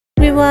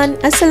everyone,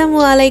 Assalamu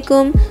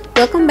alaikum.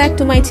 Welcome back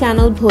to my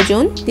channel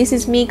Bhojon. This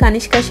is me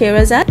Kanishka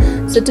Sherazad.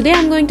 So today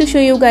I'm going to show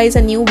you guys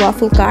a new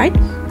waffle cart.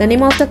 The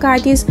name of the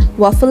cart is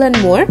Waffle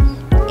and More.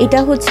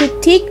 Eta hocche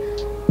thik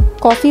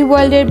Coffee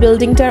World er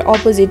building tar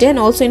opposite and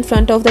also in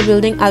front of the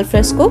building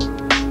Alfresco.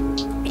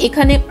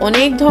 এখানে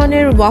অনেক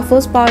ধরনের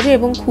ওয়াফলস পাওয়া যায়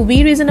এবং খুবই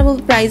reasonable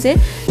প্রাইসে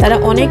তারা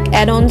অনেক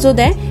অ্যাড-অনসও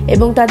দেয়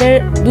এবং তাদের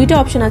দুইটা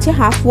অপশন আছে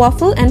half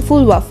waffle and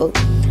full waffle.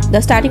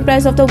 The starting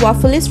price of the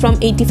waffle is from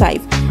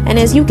 85 and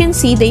as you can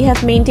see they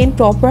have maintained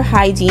proper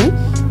hygiene.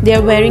 They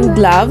are wearing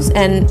gloves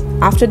and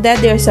after that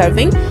they are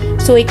serving.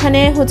 So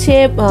এখানে হচ্ছে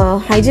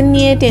hygiene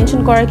নিয়ে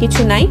tension করার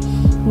কিছু নাই.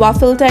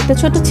 ওয়াফলটা একটা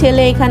ছোট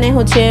ছেলে এখানে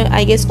হচ্ছে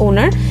I guess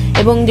owner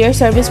এবং their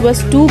service was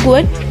too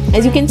good.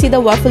 As you can see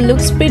the waffle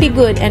looks pretty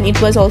good and it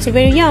was also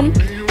very yum.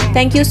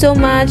 Thank you so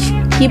much.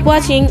 Keep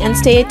watching and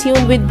stay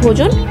tuned with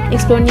Bhojon.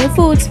 Explore new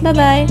foods. Bye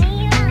bye.